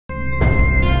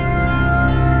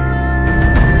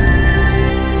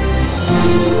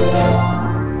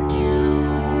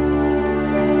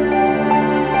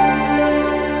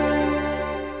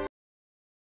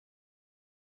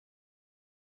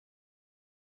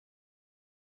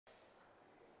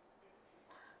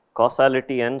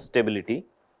causality and stability.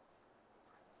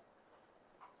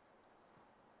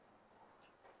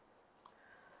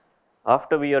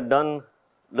 After we are done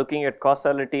looking at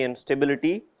causality and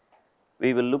stability,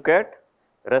 we will look at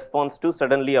response to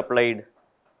suddenly applied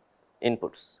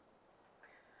inputs.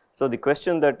 So, the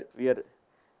question that we are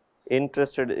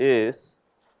interested is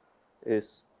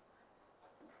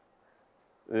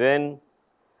when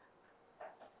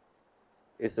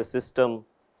is a system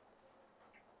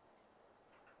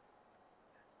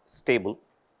stable?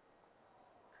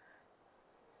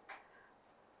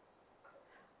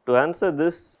 To answer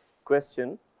this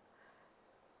question,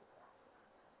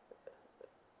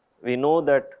 we know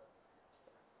that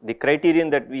the criterion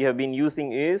that we have been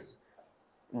using is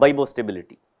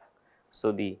bibostability.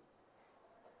 So, the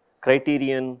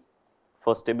criterion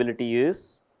for stability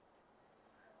is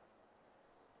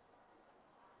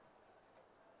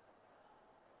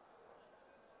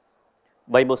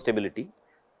bibostability.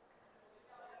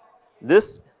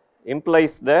 This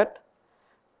implies that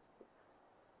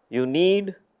you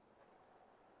need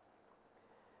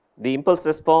the impulse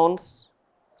response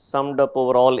summed up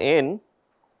over all n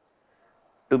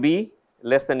to be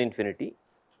less than infinity.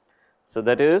 So,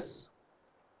 that is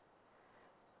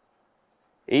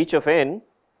h of n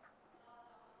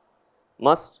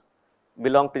must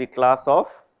belong to the class of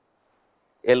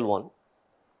L1.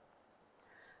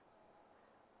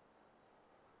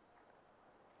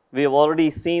 We have already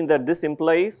seen that this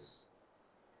implies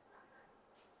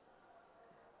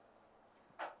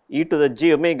e to the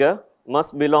j omega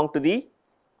must belong to the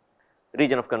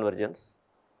region of convergence.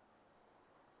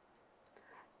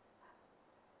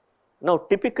 Now,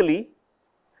 typically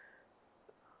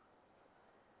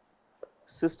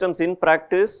systems in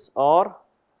practice are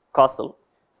causal.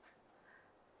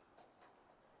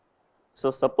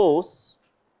 So, suppose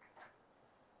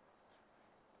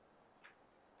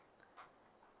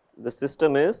the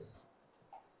system is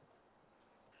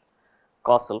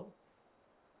causal.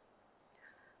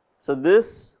 So,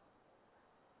 this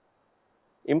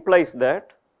implies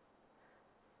that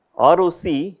ROC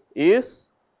is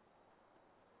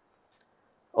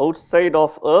outside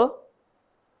of a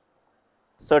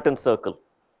certain circle.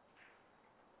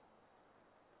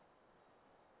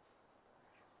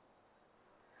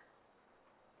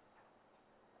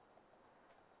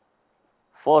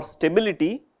 For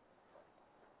stability,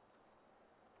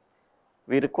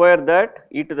 we require that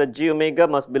e to the j omega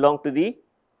must belong to the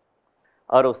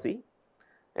ROC,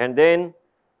 and then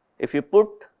if you put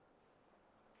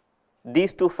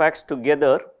these two facts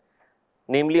together,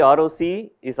 namely ROC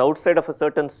is outside of a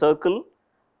certain circle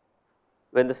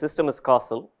when the system is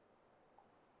causal,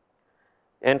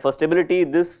 and for stability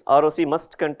this ROC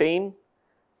must contain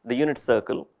the unit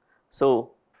circle.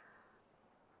 So,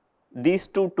 these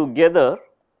two together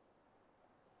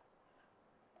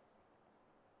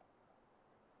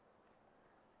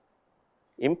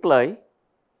imply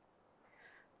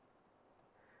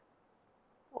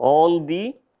all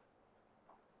the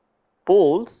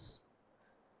poles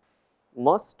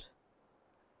must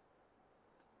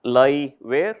lie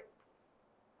where?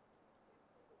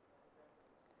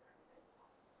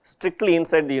 Strictly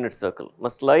inside the unit circle,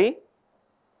 must lie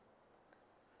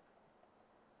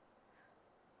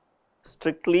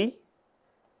strictly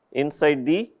inside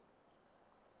the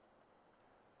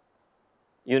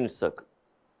unit circle.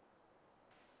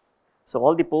 So,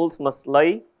 all the poles must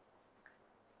lie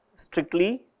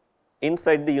strictly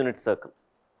inside the unit circle.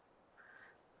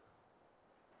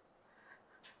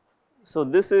 So,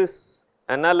 this is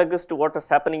analogous to what was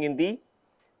happening in the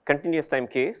continuous time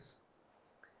case.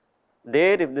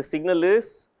 There, if the signal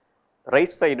is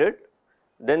right sided,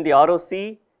 then the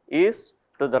ROC is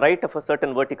to the right of a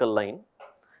certain vertical line,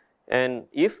 and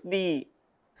if the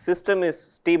system is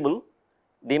stable,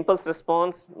 the impulse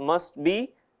response must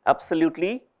be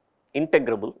absolutely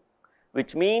integrable,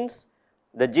 which means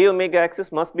the j omega axis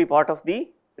must be part of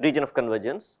the region of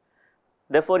convergence.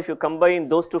 Therefore, if you combine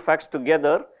those two facts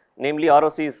together, namely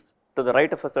ROC is to the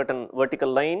right of a certain vertical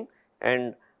line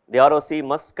and the ROC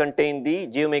must contain the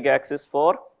j omega axis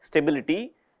for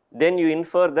stability, then you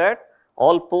infer that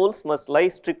all poles must lie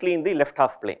strictly in the left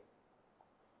half plane.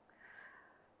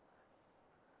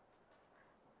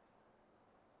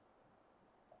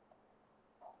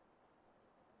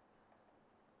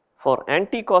 For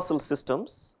anti-causal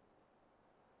systems,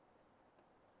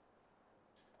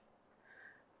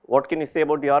 what can you say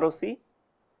about the ROC?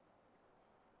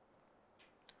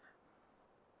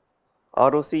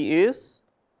 ROC is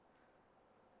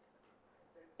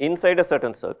inside a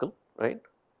certain circle, right?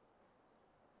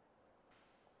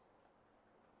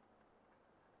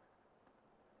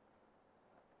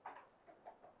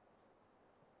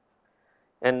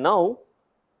 And now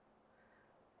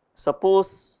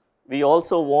suppose we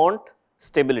also want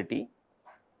stability.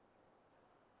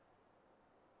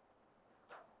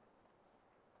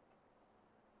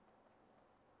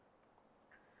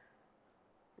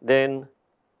 Then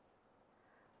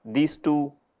these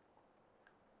two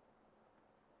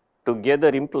together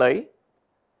imply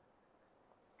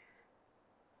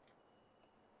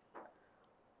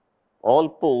all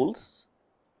poles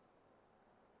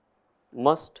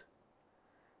must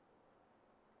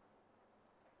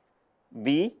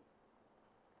be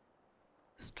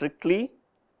strictly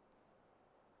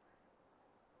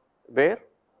where?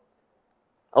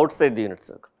 Outside the unit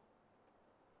circle.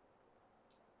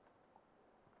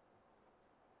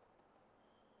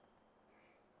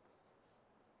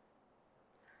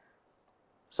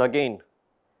 So, again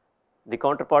the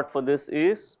counterpart for this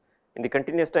is, in the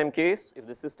continuous time case, if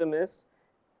the system is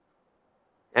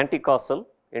anti-causal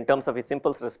in terms of its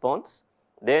impulse response,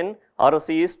 then ROC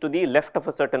is to the left of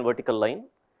a certain vertical line,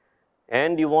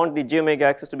 and you want the j omega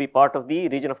axis to be part of the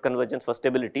region of convergence for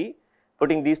stability.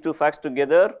 Putting these two facts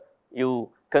together, you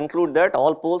conclude that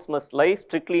all poles must lie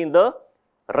strictly in the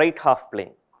right half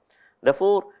plane.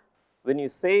 Therefore, when you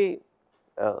say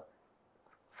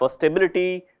for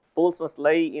stability poles must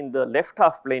lie in the left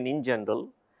half plane in general,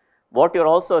 what you are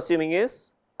also assuming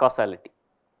is causality.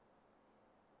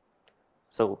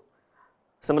 So,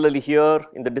 similarly here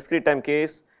in the discrete time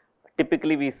case,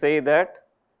 typically we say that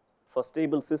for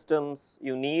stable systems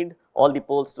you need all the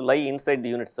poles to lie inside the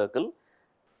unit circle.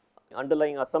 The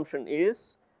underlying assumption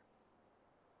is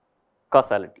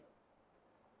causality.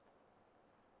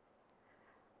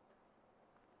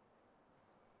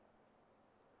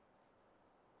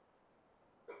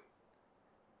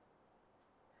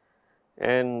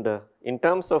 And in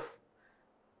terms of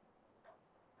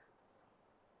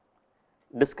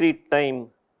discrete time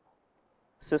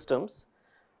systems,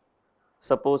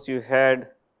 suppose you had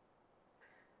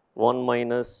 1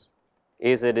 minus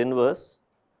a z inverse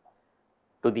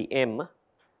to the m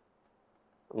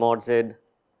mod z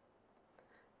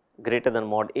greater than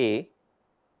mod a,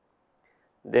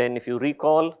 then if you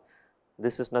recall,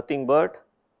 this is nothing but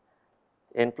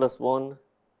n plus 1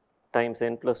 times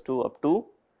n plus 2 up to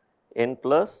n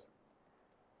plus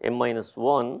m minus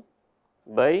 1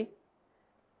 by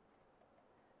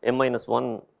m minus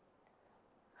 1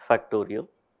 factorial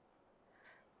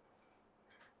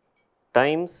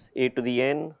times a to the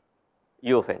n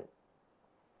u of n.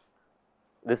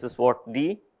 This is what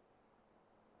the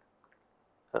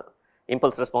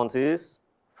impulse response is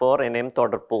for an mth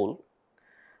order pole.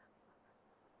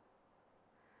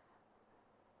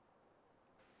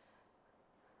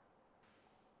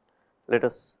 Let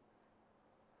us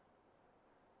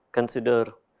consider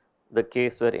the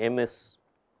case where m is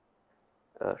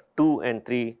 2 and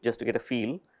 3 just to get a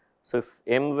feel. So, if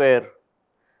m were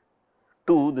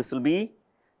 2, this will be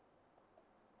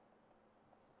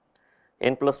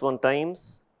n plus 1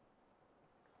 times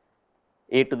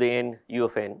a to the n u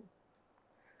of n,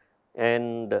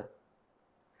 and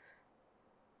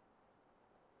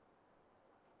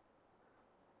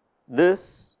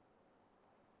this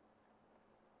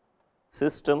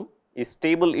system is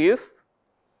stable if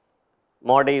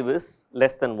mod a is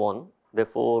less than 1.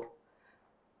 Therefore,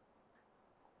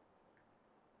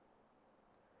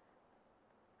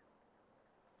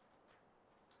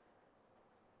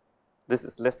 this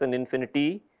is less than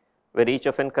infinity, where each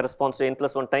of n corresponds to n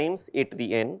plus 1 times a to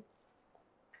the n.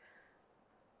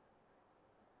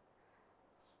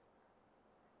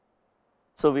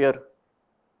 So, we are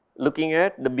looking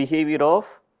at the behavior of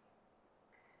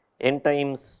n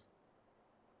times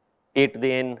a to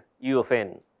the n u of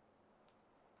n,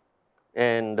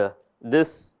 and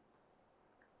this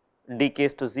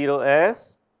decays to 0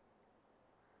 as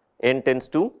n tends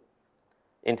to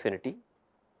infinity.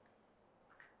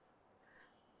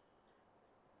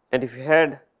 And if you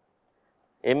had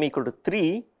m equal to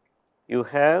 3, you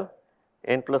have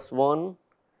n plus 1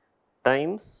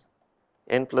 times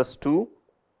n plus 2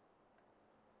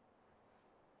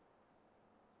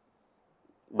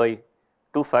 by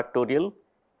 2 factorial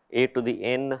a to the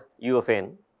n u of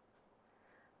n,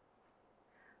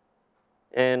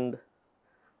 and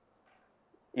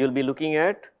you will be looking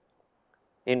at,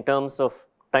 in terms of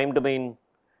time domain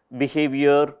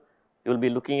behavior, you will be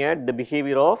looking at the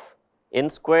behavior of n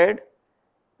squared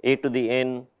a to the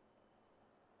n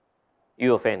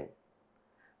u of n,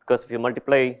 because if you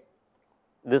multiply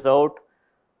this out,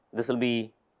 this will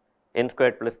be n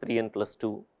squared plus 3n plus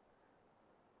 2.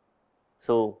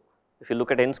 So, if you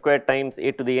look at n squared times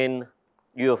a to the n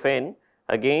u of n,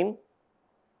 again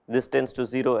this tends to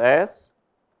 0 as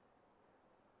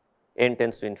n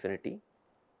tends to infinity.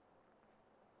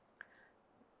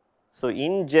 So,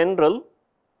 in general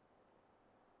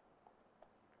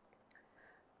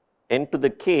n to the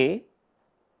k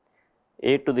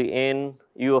a to the n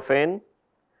u of n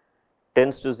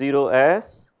tends to 0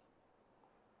 as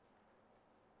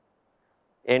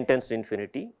n tends to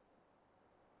infinity,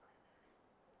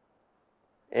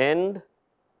 and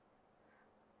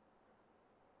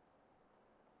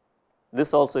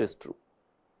this also is true.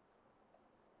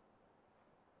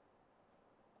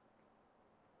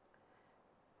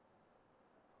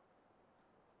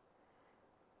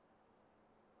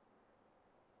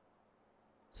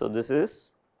 So, this is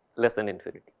less than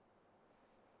infinity.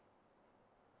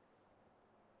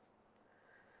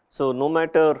 So, no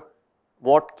matter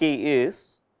what k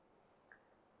is,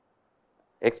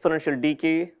 exponential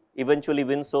decay eventually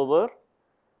wins over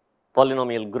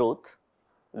polynomial growth.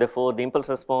 Therefore, the impulse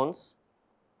response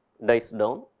dies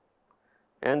down,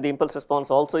 and the impulse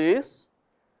response also is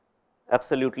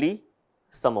absolutely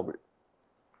summable.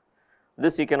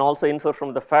 This you can also infer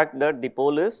from the fact that the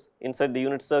pole is inside the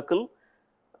unit circle,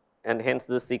 and hence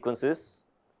this sequence is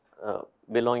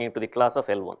belonging to the class of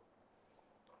L1.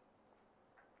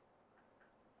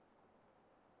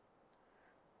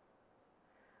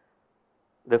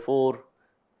 Therefore,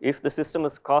 if the system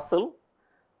is causal,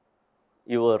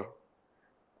 your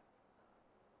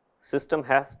system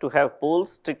has to have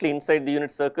poles strictly inside the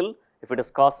unit circle if it is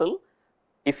causal,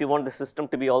 if you want the system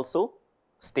to be also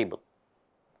stable.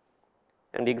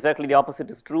 And exactly the opposite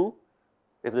is true.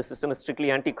 If the system is strictly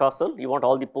anti-causal, you want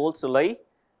all the poles to lie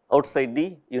outside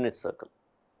the unit circle.